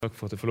Takk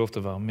for at jeg får lov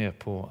til å være med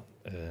på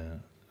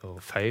å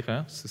feire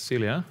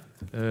Cecilie.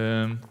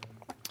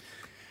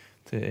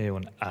 Det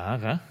jo en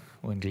ære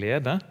og en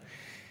glede.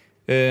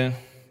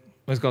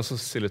 Jeg skal altså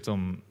si litt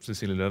om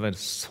Cecilie Løveid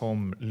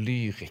som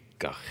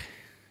lyriker.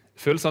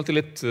 Det føles alltid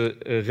litt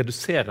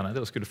reduserende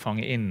det å skulle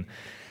fange inn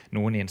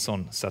noen i en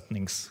sånn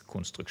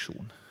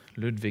setningskonstruksjon.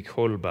 Ludvig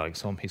Holberg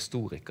som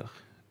historiker.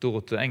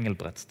 Dorothe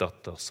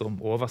Engelbrektsdatter som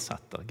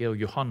oversetter,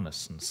 Georg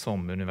Johannessen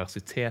som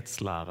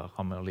universitetslærer,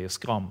 Amalie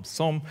Skram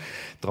som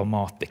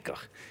dramatiker.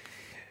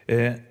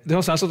 Det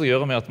har selvsagt å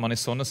gjøre med at man i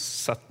sånne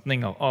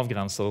setninger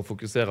avgrenser og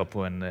fokuserer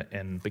på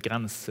en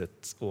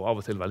begrenset og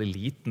av og til veldig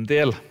liten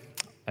del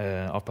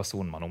av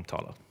personen man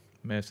omtaler.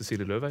 Med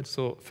Cecilie Løveid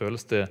så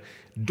føles det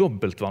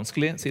dobbelt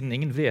vanskelig, siden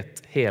ingen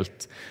vet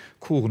helt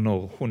hvor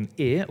når hun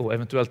og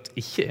eventuelt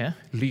ikke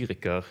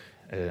lyriker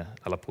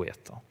eller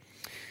poeter.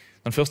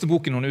 Den første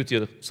boken hun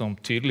utgir som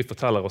tydelig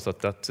forteller oss at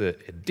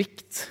dette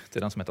dikt,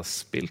 til den som heter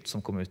Spilt, som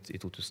kom ut i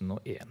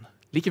 2001.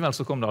 Likevel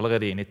så kom det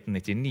allerede i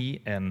 1999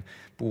 en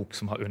bok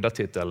som har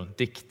undertitelen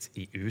Dikt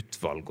i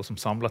utvalg, og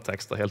som samler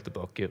tekster helt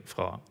tilbake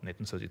fra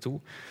 1972,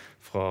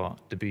 fra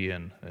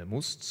debuten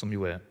Most, som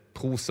jo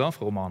prosa,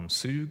 fra romanen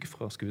Sug,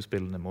 fra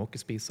skuespillene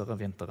Måkespisere,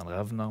 Vinteren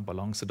revner,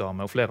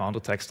 Balansedame, og flere andre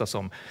tekster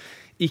som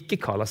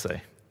ikke kaller seg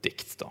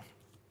dikt da.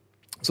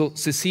 Så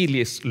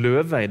Cecilie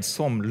Løveid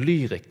som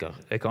lyriker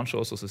kanskje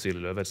også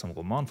Cecilie Løveid som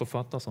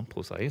romanforfatter, som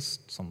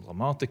prosaist, som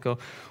dramatiker,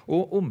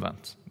 og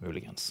omvendt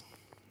muligens.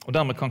 Og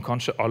dermed kan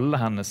kanskje alle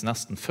hennes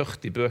nesten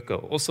 40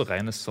 bøker også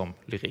regnes som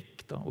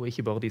lyrikk, da, og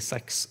ikke bare de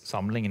 6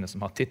 samlingene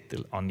som har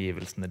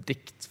titelangivelsene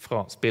dikt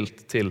fra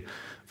Spilt til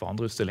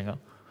hverandreutstillinger.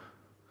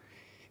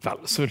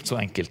 Vel, så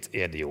enkelt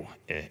det jo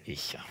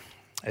ikke.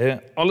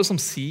 Alle som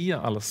sier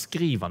eller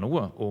skriver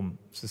noe om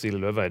Cecilie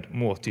Løveid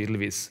må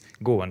tydeligvis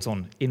gå en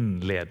sånn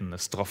innledende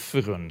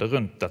strafferunde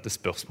rundt dette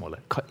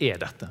spørsmålet. Hva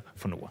dette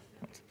for noe?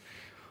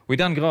 Og i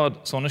den grad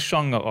sånne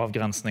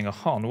sjangeravgrensninger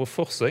har noe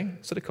for seg,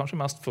 så det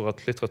kanskje mest for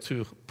at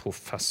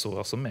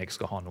litteraturprofessorer som meg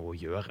skal ha noe å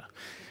gjøre.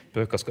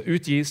 Bøker skal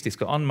utgis, de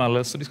skal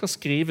anmeldes, og de skal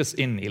skrives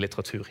inn i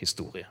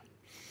litteraturhistorie.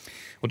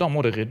 Og da må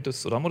det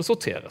ryddes, og da må det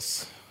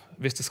sorteres.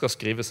 Hvis det skal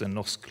skrives en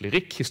norsk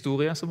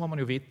lyrikkhistorie, så må man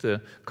jo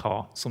vite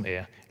hva som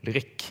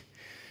lyrikk.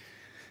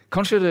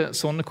 Kanskje det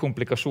sånne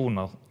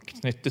komplikasjoner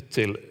knyttet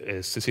til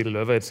Cecilie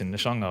Løveid sine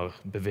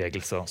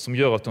sjangerbevegelser som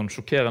gjør at hun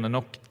sjokkerende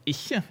nok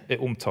ikke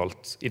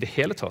omtalt i det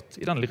hele tatt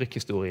i den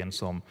lyrikkhistorien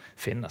som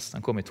finnes.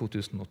 Den kom i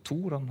 2002,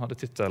 den har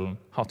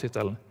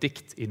tittelen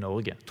Dikt i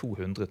Norge,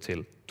 200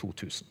 til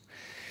 2000.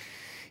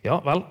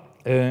 Ja vel,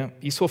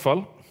 i så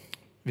fall,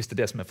 hvis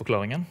det som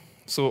forklaringen,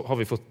 så har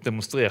vi fått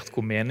demonstrert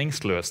hvor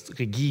meningsløst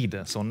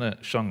rigide sånne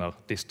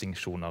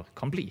sjangerdistinksjoner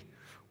kan bli.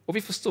 Og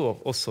vi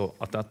forstår også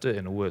at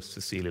dette noe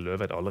Cecilie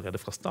Løveid allerede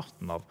fra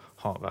starten av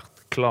har vært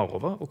klar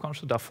over, og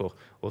kanskje derfor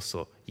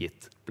også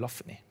gitt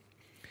blaffen i.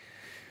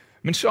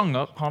 Men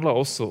sjanger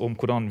handler også om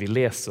hvordan vi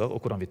leser og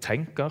hvordan vi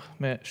tenker.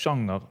 Med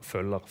sjanger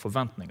følger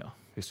forventninger.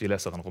 Hvis vi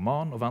leser en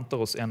roman og venter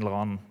oss en eller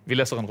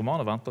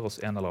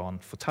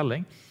annen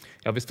fortelling,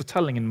 ja, hvis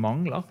fortellingen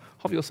mangler,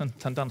 har vi også en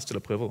tendens til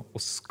å prøve å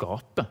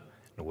skape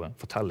noe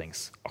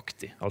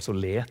fortellingsaktig, altså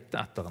lete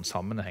etter en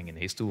sammenhengende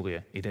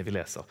historie i det vi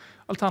leser.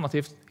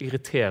 Alternativt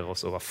irritere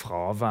oss over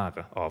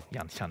fraværet av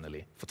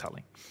gjenkjennelig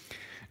fortelling.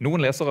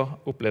 Noen lesere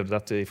opplevde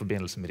dette i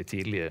forbindelse med de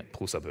tidlige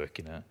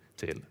prosabøkene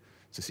til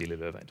Cecilie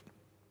Løveid.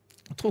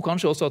 Jeg tror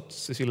kanskje også at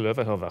Cecilie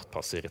Løveid har vært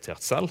passe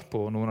irritert selv på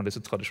noen av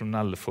disse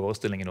tradisjonelle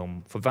forestillingene om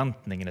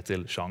forventningene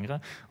til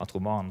sjangre, at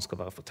romanen skal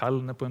være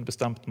fortellende på en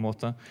bestemt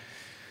måte,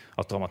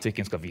 at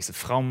dramatikken skal vise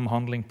fram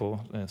handling på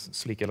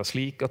slik eller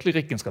slik, at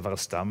lyrikken skal være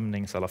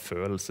stemnings- eller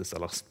følelses-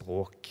 eller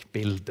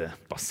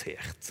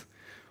språkbildebasert.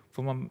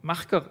 For man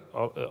merker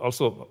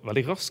altså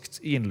veldig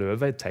raskt i en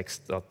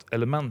Løveid-tekst at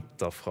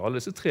elementer fra alle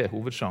disse 3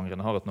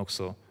 hovedsjangrene har et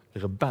nokså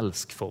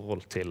rebelsk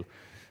forhold til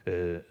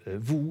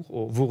hvor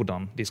og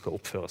hvordan de skal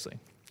oppføre seg.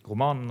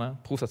 Romanene,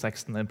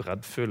 prosatekstene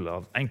breddfulle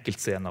av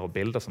enkeltscener og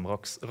bilder som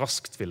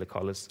raskt ville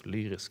kalles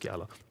lyriske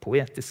eller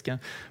poetiske,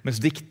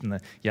 mens diktene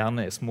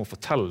gjerne små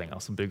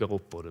fortellinger som bygger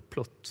opp både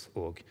plott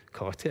og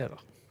karakterer.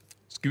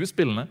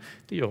 Skuespillene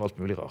gjør alt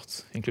mulig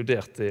rart,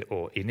 inkludert det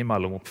å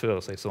innimellom oppføre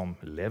seg som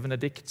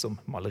levende dikt, som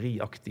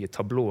maleriaktige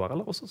tablåer,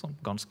 eller også som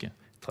ganske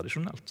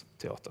tradisjonelt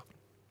teater.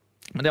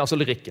 Men det altså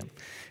lyrikken,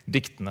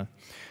 diktene,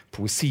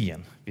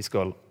 poesien vi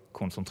skal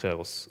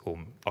konsentrere oss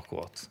om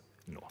akkurat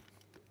nå.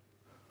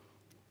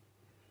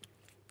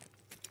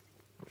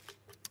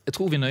 Jeg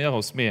tror vi nøyer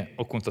oss med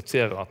å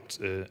konstatere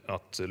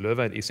at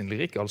Løveid i sin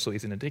lyrikk, altså i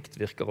sine dikt,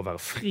 virker å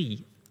være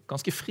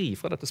ganske fri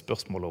fra dette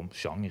spørsmålet om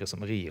sjangre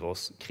som rir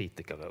oss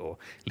kritikere og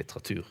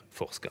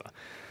litteraturforskere.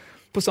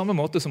 På samme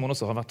måte som hun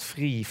også har vært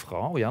fri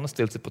fra og gjerne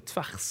stilt seg på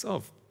tvers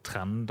av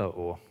trender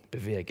og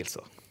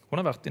bevegelser. Hun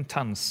har vært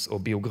intens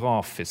og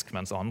biografisk,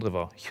 mens andre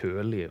var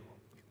kjølig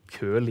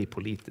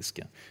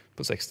politiske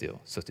på 60-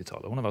 og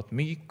 70-tallet. Hun har vært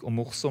myk og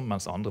morsom,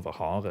 mens andre var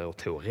harde og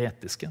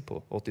teoretiske på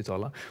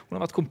 80-tallet. Hun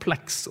har vært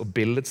kompleks og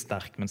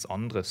billedsterk, mens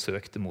andre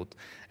søkte mot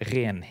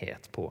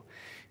renhet på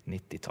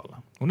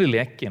 90-tallet. Hun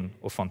leken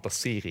og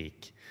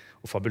fantasirik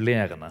og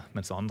fabulerende,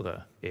 mens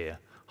andre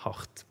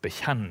hardt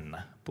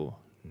bekjennende på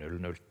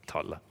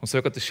 00-tallet. Hun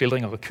søker til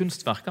skildringer av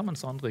kunstverker,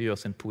 mens andre gjør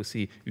sin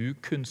poesi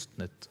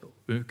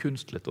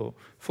ukunstlet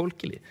og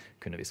folkelig,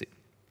 kunne vi si.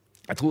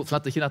 Jeg tror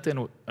slett ikke dette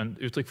en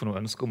uttrykk for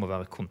noe ønske om å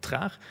være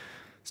kontrær.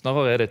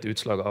 Snarere det et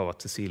utslag av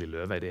at Cecilie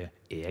Løveid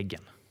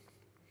egen.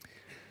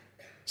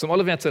 Som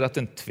alle vet, så dette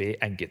en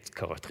tveegget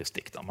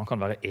karakteristikk. Man kan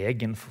være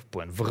egen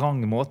på en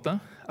vrang måte,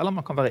 eller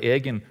man kan være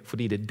egen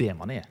fordi det det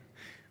man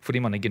Fordi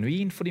man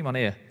genuin, fordi man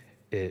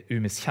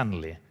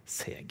umiskjennelig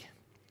seg.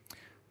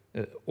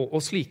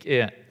 Og slik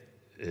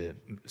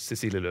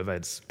Cecilie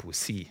Løveids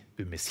poesi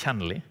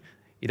umiskjennelig,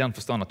 i den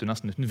forstand at du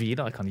nesten uten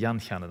videre kan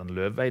gjenkjenne den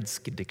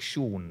løveidske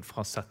diksjonen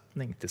fra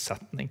setning til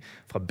setning,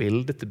 fra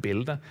bilde til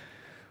bilde,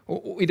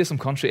 og i det som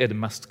kanskje det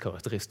mest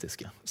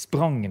karakteristiske.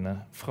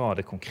 Sprangene fra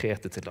det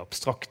konkrete til det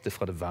abstrakte,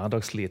 fra det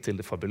hverdagslige til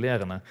det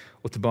fabulerende,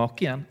 og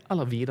tilbake igjen,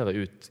 eller videre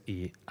ut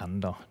i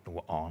enda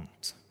noe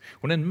annet.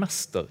 Hun en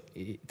mester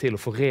til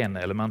å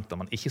forene elementer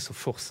man ikke så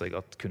for seg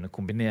at kunne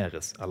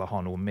kombineres eller ha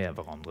noe med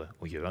hverandre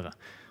å gjøre.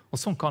 Og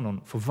sånn kan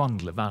hun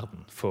forvandle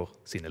verden for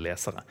sine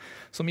lesere,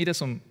 som i det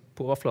som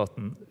på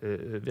overflaten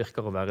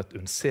virker å være et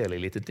unnselig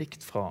lite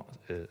dikt fra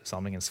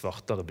samlingen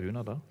Svartere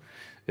bunader,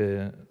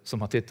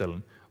 som har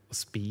titelen «Å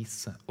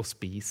spise, å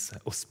spise,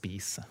 å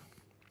spise».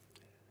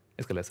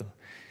 Jeg skal lese det.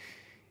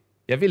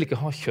 Jeg vil ikke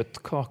ha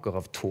kjøttkaker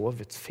av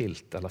tovet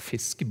filt, eller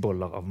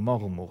fiskeboller av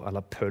marmor,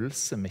 eller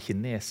pølse med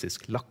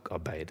kinesisk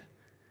lakkarbeid.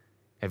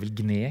 Jeg vil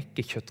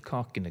gneke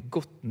kjøttkakene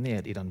godt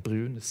ned i den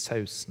brune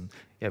sausen.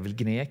 Jeg vil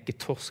gneke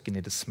torsken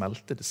i det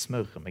smeltede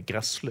smøret med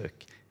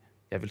gressløk.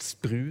 Jeg vil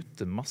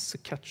sprute masse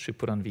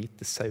ketchup på den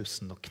hvite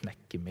sausen og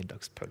knekke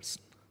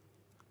middagspølsen.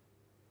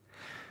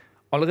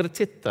 Allerede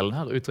titelen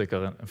her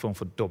uttrykker en form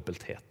for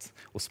dobbelthet.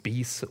 Å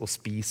spise og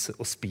spise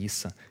og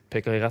spise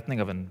peker i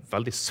retning av en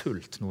veldig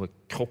sult, noe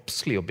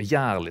kroppslig og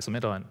begjærlig, som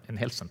da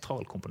en helt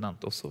sentral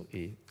komponent også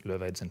i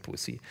Løveid sin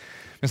poesi.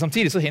 Men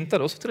samtidig så hinter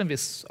det også til en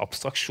viss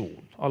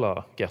abstraksjon, à la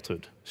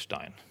Gertrud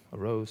Stein. A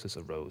rose is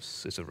a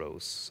rose is a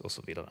rose, og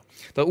så videre.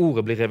 Der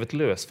ordet blir revet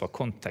løs fra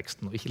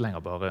konteksten og ikke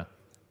lenger bare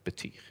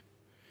betyr.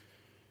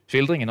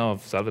 Skildringen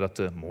av selve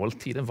dette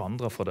måltidet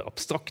vandrer fra det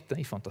abstrakte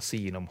i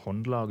fantasien om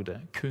håndlagde,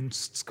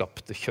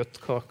 kunstskapte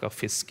kjøttkaker,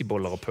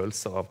 fiskeboller og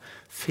pølser av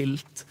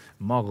filt,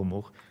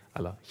 marmor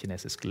eller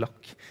kinesisk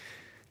lakk,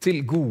 til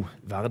god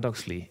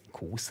hverdagslig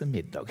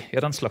kosemiddag.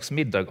 Den slags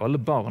middag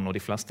alle barn og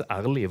de fleste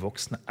ærlige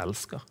voksne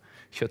elsker.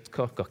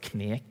 Kjøttkaker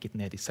kneket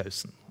ned i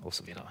sausen, og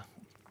så videre.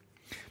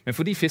 Men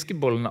fordi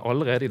fiskebollene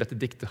allerede i dette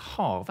diktet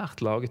har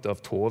vært laget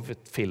av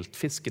tovet filt,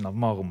 fisken av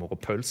marmor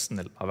og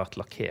pølsene har vært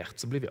lakkert,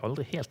 så blir vi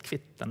aldri helt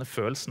kvitt denne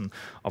følelsen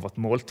av at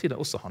måltidet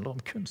også handler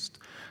om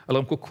kunst.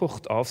 Eller om hvor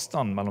kort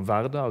avstand mellom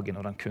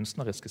hverdagen og den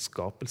kunstneriske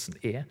skapelsen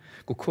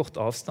hvor kort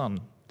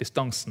avstand,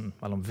 distansen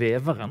mellom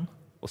veveren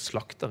og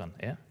slakteren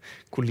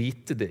hvor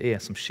lite det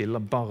som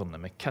skiller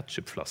barnet med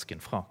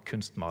ketchupflasken fra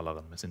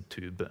kunstmaleren med sin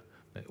tube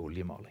med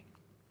oljemaling.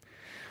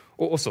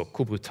 Og også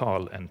hvor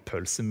brutal en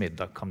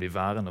pølsemiddag kan vi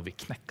være når vi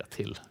knekker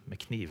til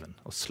med kniven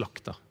og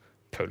slakter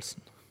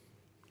pølsen.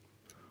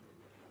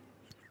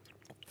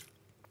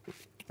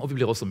 Og vi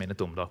blir også minnet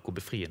om hvor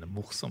befriende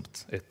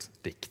morsomt et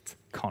dikt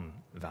kan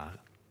være.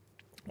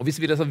 Og hvis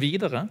vi leser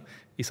videre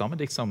i samme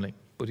diktsamling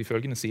på de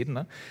følgende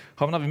sidene,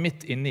 havner vi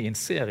midt inne i en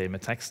serie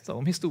med tekster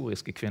om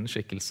historiske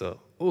kvinneskikkelser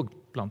og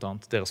blant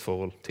annet deres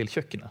forhold til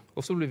kjøkkenet.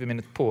 Og så blir vi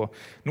minnet på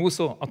at noe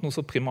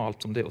så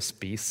primalt som det å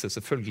spise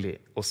selvfølgelig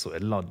også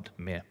ladd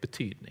med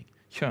betydning.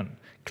 Kjønn,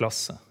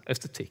 klasse,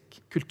 estetikk,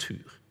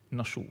 kultur,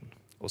 nasjon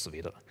og så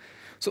videre.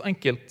 Så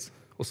enkelt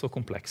og så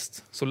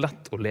komplekst, så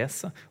lett å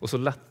lese og så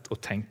lett å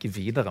tenke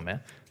videre med,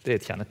 det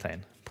et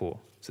kjennetegn på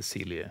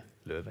Cecilie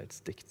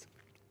Løveids dikt.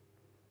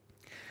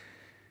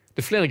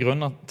 Det flere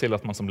grunner til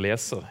at man som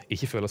leser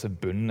ikke føler seg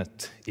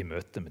bundet i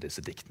møte med disse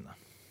diktene.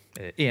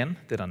 En,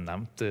 det den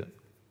nevnte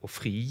å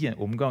frie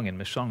omgangen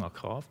med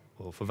sjangerkrav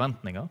og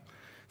forventninger,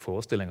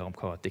 forestillinger om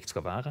hva et dikt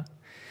skal være.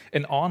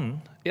 En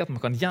annen at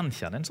man kan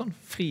gjenkjenne en sånn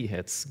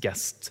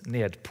frihetsgest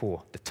ned på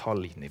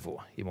detaljnivå,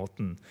 i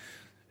måten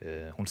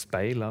hun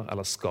speiler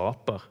eller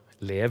skaper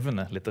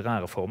levende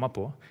litterære former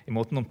på, i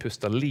måten hun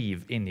puster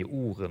liv inn i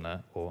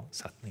ordene og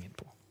setningen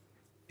på.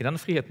 I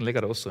denne friheten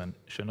ligger det også en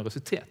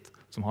generøsitet,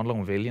 som handler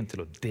om viljen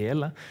til å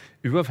dele,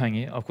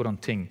 uavhengig av hvordan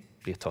ting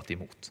blir tatt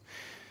imot.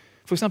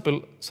 For eksempel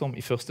som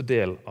i første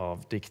del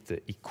av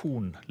diktet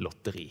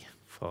Ikonlotteri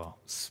fra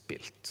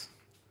Spilt.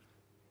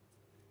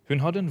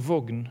 Hun hadde en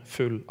vogn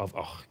full av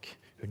ark.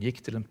 Hun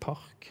gikk til en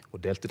park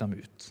og delte dem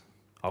ut.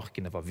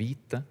 Arkene var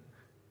hvite,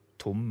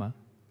 tomme.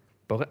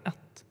 Bare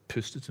ett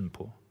pustet hun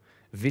på.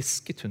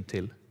 Visket hun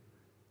til,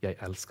 jeg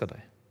elsker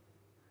deg.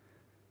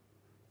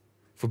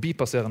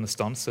 Forbipasserende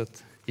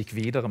stanset, gikk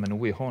videre med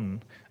noe i hånden.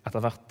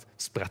 Etter hvert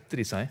spredte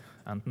de seg,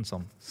 enten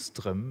som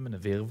strømmende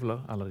virvler,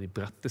 eller de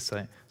bredte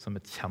seg som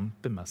et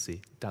kjempemessig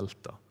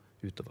delta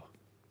utover.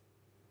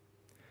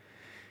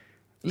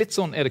 Litt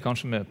sånn det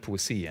kanskje med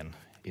poesien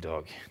i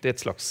dag. Det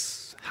et slags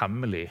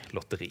hemmelig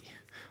lotteri.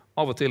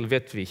 Av og til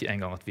vet vi ikke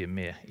engang at vi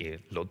med i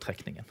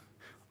loddtrekningen.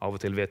 Av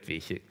og til vet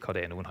vi ikke hva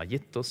det noen har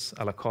gitt oss,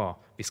 eller hva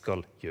vi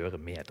skal gjøre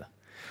med det.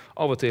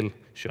 Av og til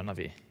skjønner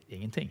vi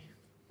ingenting.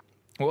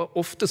 Og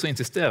ofte så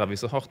insisterer vi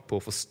så hardt på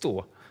å forstå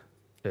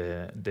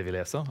det vi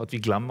leser, at vi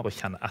glemmer å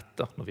kjenne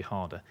etter når vi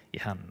har det i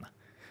hendene.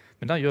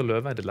 Men der gjør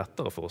Løveid det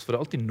lettere for oss, for det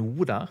er alltid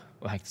noe der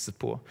å hekte seg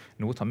på,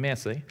 noe å ta med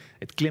seg,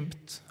 et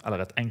glimt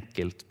eller et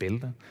enkelt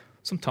bilde,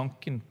 som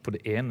tanken på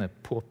det ene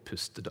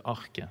påpustede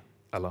arket,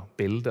 eller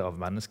bildet av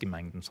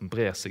menneskemengden som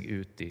brer seg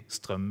ut i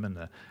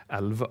strømmende,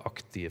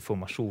 elveaktige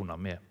formasjoner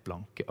med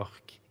blanke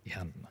ark i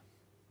hendene.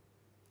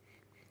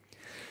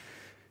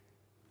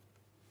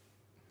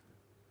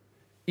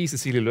 I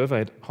Cecilie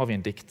Løveid har vi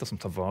en dikter som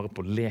tar vare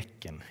på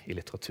leken i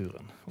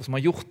litteraturen, og som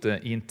har gjort det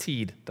i en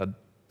tid der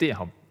det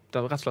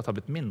rett og slett har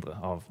blitt mindre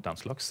av den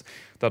slags,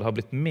 der det har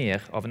blitt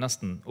mer av en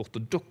nesten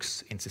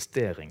ortodoks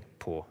insistering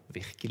på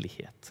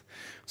virkelighet.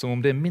 Som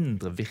om det er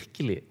mindre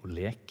virkelig å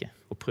leke,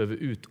 og prøve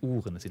ut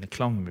ordene sine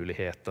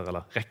klangmuligheter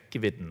eller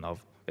rekkevidden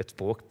av et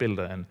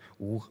språkbilde, en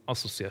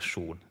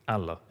ordassosiasjon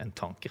eller en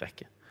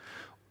tankerekke.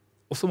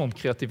 Og som om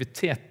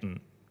kreativiteten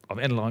av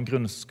en eller annen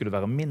grunn skulle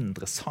være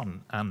mindre sann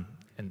enn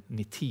en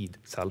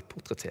nitid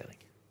selvportrettering.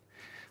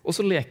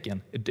 Også leken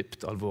er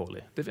dypt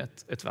alvorlig, det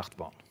vet et hvert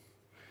barn.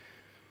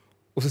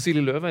 Og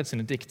Cecilie Løveid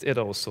sine dikt er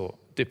da også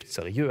dypt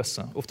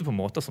seriøse, ofte på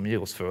måter som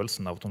gir oss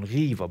følelsen av at hun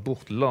river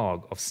bort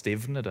lag av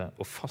stivnede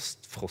og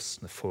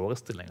fastfrosne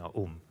forestillinger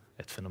om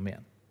et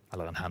fenomen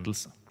eller en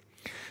hendelse.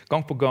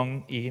 Gang på gang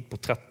i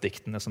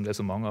portrettdiktene som det er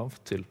så mange av,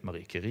 til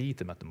Marie Curie,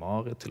 til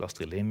Mette-Marit, til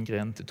Astrid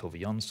Lindgren, til Tove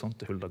Jansson,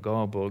 til Hulda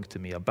Garborg,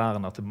 til Mia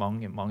Berner, til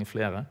mange, mange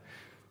flere,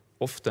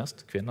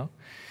 oftest kvinner.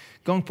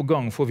 Gang på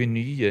gang får vi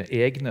nye,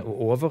 egne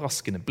og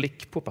overraskende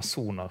blikk på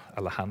personer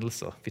eller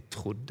hendelser vi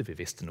trodde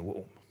vi visste noe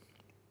om.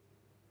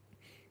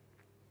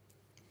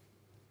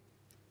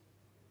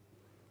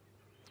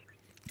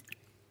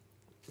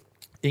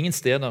 Ingen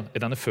steder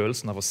er denne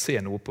følelsen av å se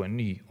noe på en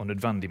ny og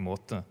nødvendig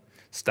måte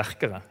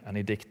sterkere enn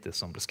i diktet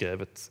som ble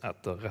skrevet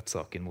etter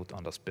rettssaken mot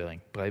Anders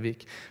Behring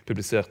Breivik,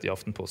 publisert i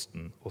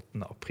Aftenposten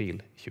 8. april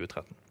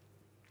 2013.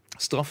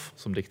 Straff,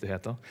 som diktet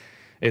heter,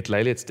 er et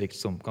leilighetsdikt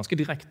som ganske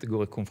direkte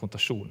går i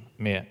konfrontasjon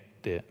med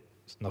det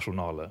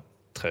nasjonale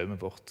traumet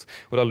vårt,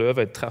 og der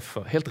Løveid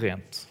treffer helt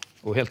rent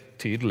og helt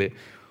tydelig,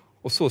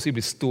 og så å si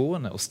blir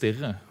stående og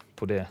stirre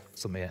på det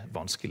som er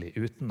vanskelig,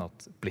 uten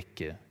at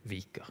blikket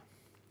viker.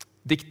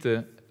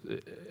 Diktet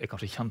er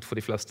kanskje kjent for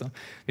de fleste.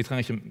 Vi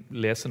trenger ikke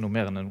lese noe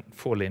mer enn en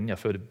få linjer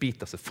før det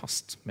biter seg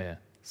fast med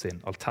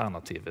sin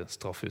alternative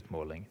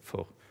straffeutmåling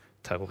for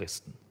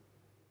terroristen.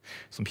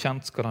 Som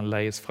kjent skal han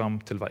leies frem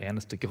til hver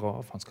eneste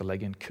grav. Han skal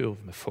legge en kurv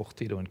med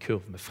fortid og en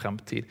kurv med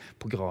fremtid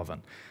på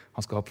graven.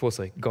 Han skal ha på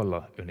seg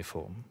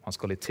gallauniform. Han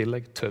skal i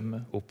tillegg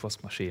tømme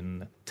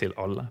oppvaskmaskinene til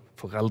alle,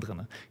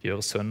 foreldrene,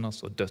 gjøre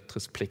sønners og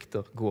døtres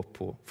plikter, gå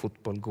på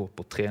fotball, gå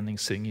på trening,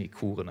 synge i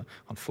korene.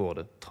 Han får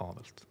det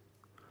travelt.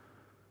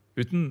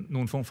 Uten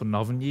noen form for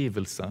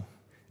navngivelse,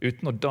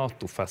 uten å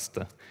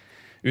datofeste,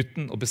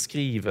 uten å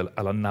beskrive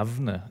eller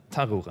nevne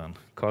terroren,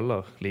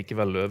 kaller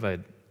likevel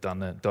Løveid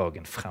denne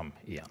dagen frem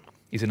igjen.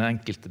 I sine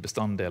enkelte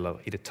bestanddeler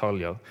i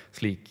detaljer,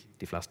 slik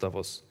de fleste av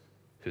oss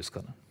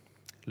husker det.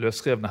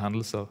 Løsrevne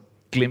hendelser,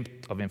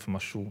 glimt av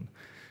informasjon,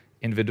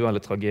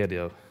 individuelle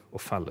tragedier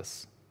og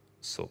felles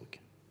sorg.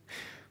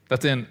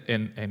 Dette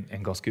er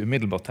en ganske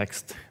umiddelbar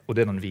tekst,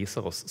 og det den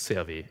viser oss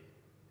ser vi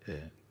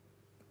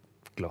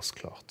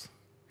glassklart.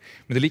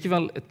 Men det er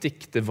likevel et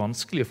dikt det er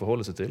vanskelig å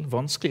forholde seg til.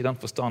 Vanskelig i den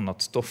forstand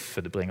at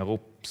stoffet det bringer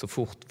opp så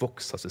fort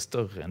vokser seg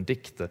større enn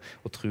diktet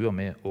og truer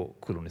med å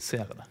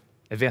kolonisere det.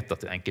 Jeg vet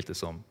at det er enkelte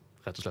som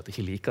rett og slett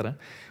ikke liker det,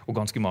 og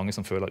ganske mange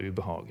som føler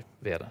ubehag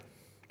ved det.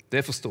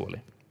 Det er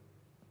forståelig.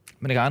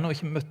 Men jeg har ennå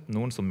ikke møtt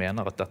noen som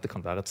mener at dette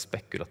kan være et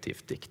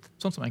spekulativt dikt,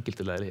 sånn som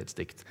enkelte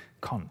leilighetsdikt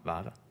kan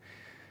være.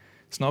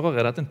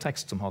 Snarere er dette en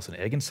tekst som har sin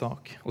egen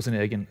sak og sin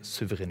egen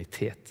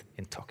suverenitet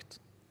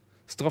intakt.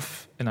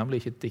 Straff er nemlig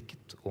ikke et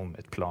dikt om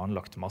et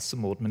planlagt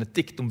massemord, men et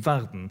dikt om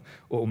verden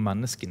og om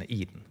menneskene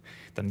i den.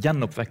 Den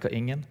gjenoppvekker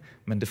ingen,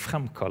 men det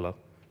fremkaller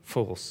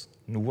for oss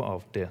noe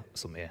av det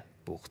som er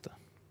borte.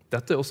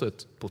 Dette er også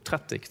et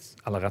portrettdikt,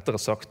 eller rettere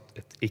sagt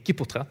et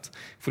ikke-portrett,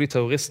 fordi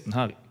terroristen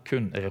her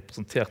kun er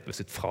representert ved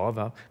sitt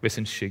fravær, ved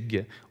sin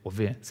skygge og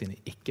ved sine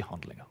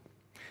ikke-handlinger.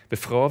 Ved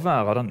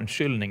fravær av den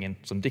unnskyldningen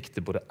som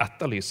diktet både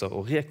etterlyser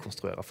og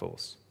rekonstruerer for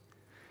oss.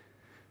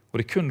 Og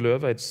det er kun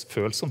Løveids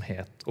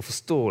følsomhet og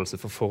forståelse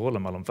for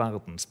forholdet mellom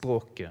verden,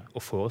 språket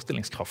og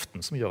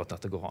forestillingskraften som gjør at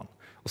dette går an.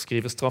 Å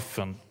skrive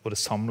straffen og det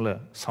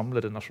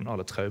samlede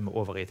nasjonale traume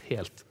over i et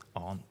helt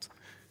annet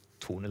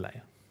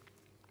toneleie.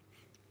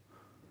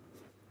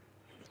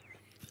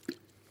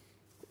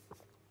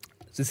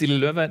 Cecilie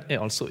Løveid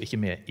er altså ikke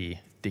med i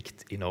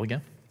Dikt i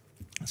Norge,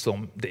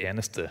 som det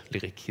eneste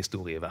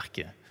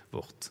lyrikkhistorieverket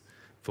vårt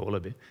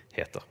foreløpig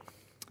heter.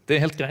 Det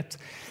er helt greit,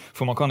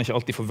 for man kan ikke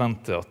alltid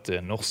forvente at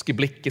det norske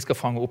blikket skal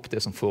fange opp det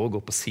som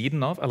foregår på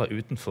siden av eller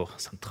utenfor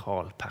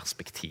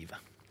sentralperspektivet.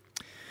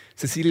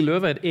 Cecilie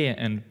Løveid er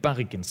en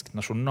bergensk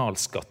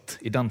nasjonalskatt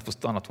i den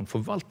forstand at hun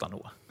forvalter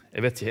noe.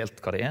 Jeg vet ikke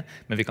helt hva det er,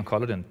 men vi kan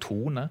kalle det en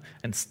tone,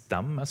 en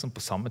stemme som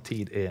på samme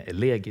tid er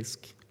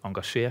elegisk,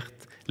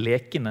 engasjert,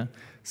 lekende,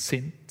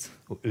 sint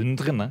og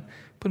undrende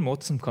på en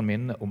måte som kan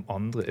minne om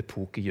andre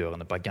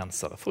epokegjørende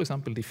bergensere, for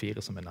eksempel de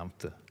 4 som jeg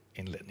nevnte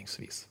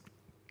innledningsvis.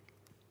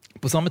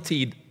 På samme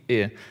tid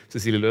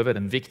Cecilie Løved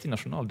en viktig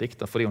nasjonal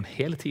dikter fordi hun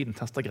hele tiden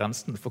tester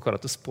grensen for hva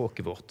dette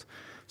språket vårt,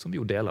 som vi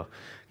jo deler,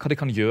 hva det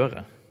kan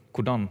gjøre,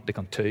 hvordan det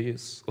kan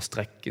tøyes og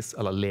strekkes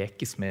eller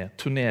lekes med,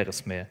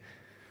 turneres med,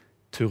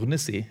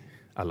 turnes i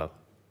eller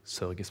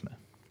sørges med.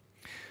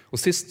 Og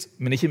sist,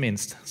 men ikke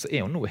minst, så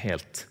hun noe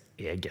helt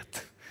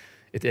eget.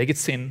 Et eget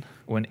sinn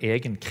og en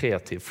egen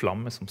kreativ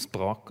flamme som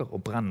spraker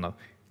og brenner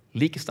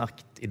like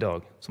sterkt i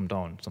dag som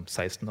da hun som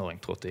 16-åring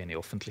trådte inn i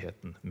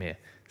offentligheten med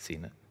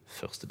sine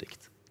første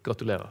dikt.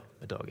 Gratulerer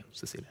med dagen,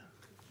 Cecilie.